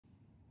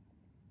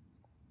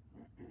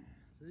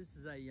So this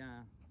is a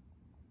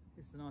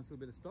just a nice little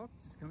bit of stock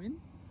just come in.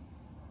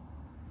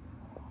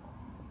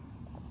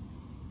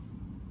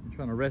 I'm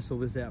trying to wrestle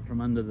this out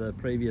from under the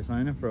previous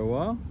owner for a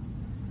while.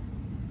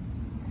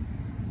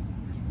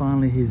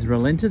 Finally he's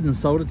relented and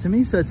sold it to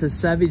me. So it's a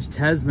Savage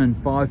Tasman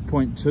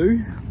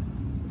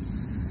 5.2.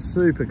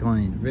 Super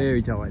clean,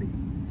 very tidy.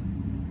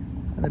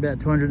 It's had about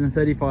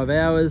 235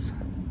 hours.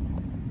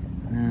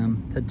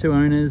 It's had 2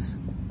 owners.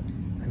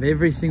 Have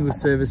every single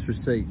service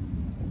receipt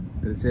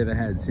that it's ever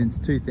had since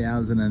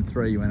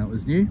 2003 when it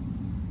was new.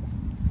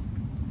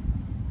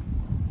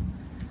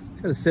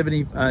 It's got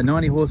a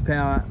 90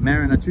 horsepower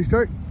Mariner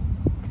 2-stroke.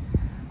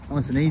 It's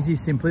nice and easy,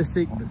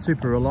 simplistic, but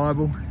super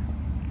reliable.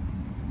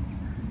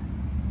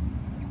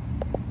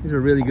 This is a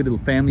really good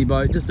little family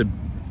boat, just a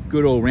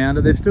good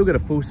all-rounder. They've still got a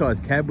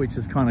full-size cab, which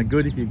is kind of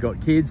good if you've got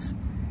kids.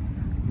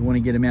 You want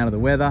to get them out of the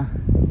weather.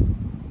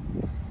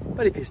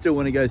 But if you still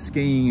want to go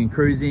skiing and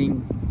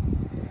cruising,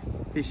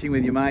 fishing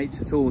with your mates,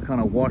 it's all kind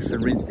of washed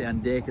and rinsed down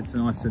deck. It's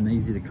nice and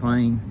easy to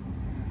clean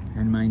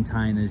and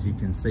maintain, as you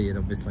can see it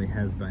obviously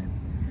has been.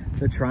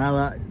 The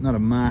trailer, not a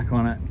mark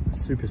on it,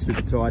 super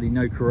tidy,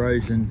 no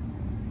corrosion.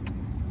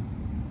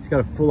 It's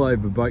got a full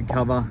over boat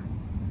cover,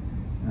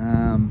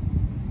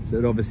 so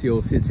it obviously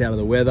all sits out of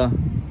the weather.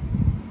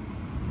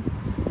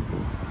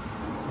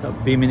 It's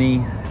got bimini,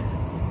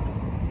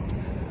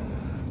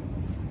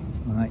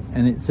 right,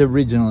 and it's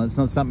original. It's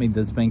not something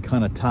that's been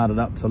kind of tarted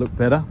up to look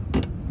better.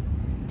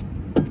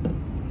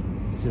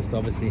 It's just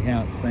obviously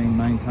how it's been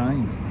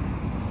maintained.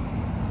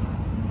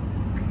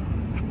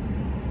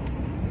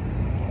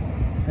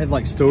 They have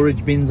like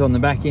storage bins on the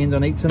back end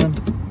on each of them,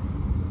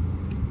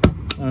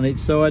 on each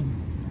side.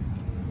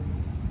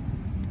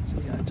 So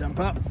you're gonna jump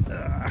up.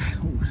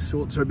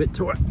 Shorts are a bit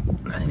taut.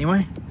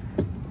 Anyway,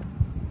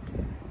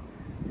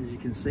 as you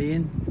can see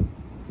in,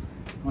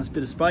 nice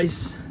bit of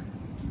space.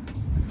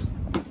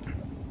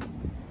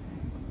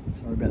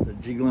 Sorry about the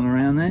jiggling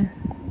around there.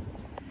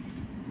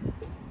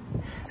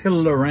 It's got a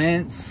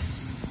Lowrance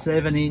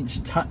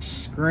 7-inch touch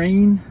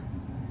screen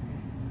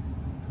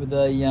with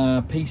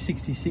a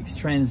P66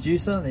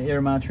 transducer, the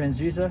Airmar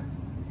transducer.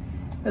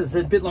 As I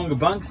said, a bit longer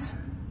bunks.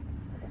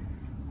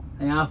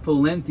 They are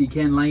full length, you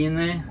can lay in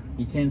there.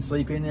 You can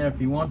sleep in there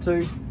if you want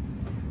to.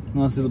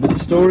 Nice little bit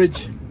of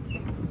storage.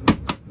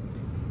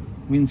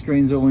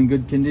 Windscreen's all in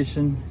good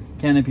condition.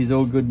 Canopy's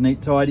all good,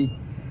 neat, tidy.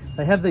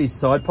 They have these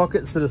side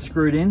pockets that are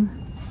screwed in.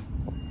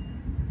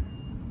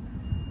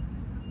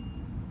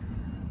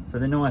 So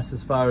they're nice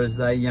as far as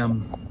they, you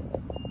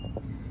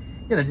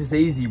know, just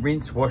easy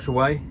rinse, wash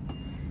away.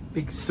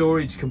 Big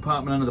storage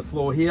compartment under the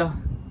floor here.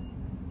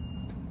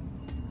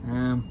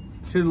 2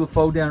 little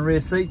fold down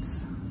rear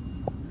seats.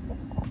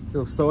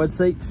 Little side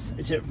seats,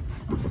 which are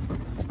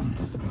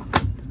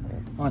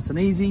nice and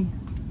easy.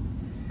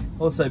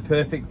 Also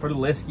perfect for a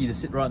little esky to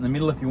sit right in the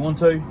middle if you want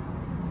to.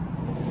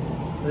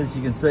 As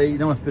you can see,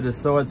 nice bit of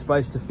side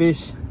space to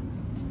fish.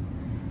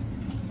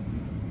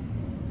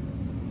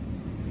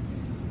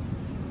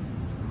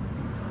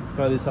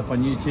 Throw this up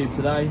on YouTube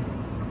today.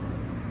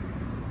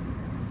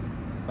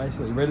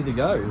 Basically ready to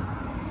go.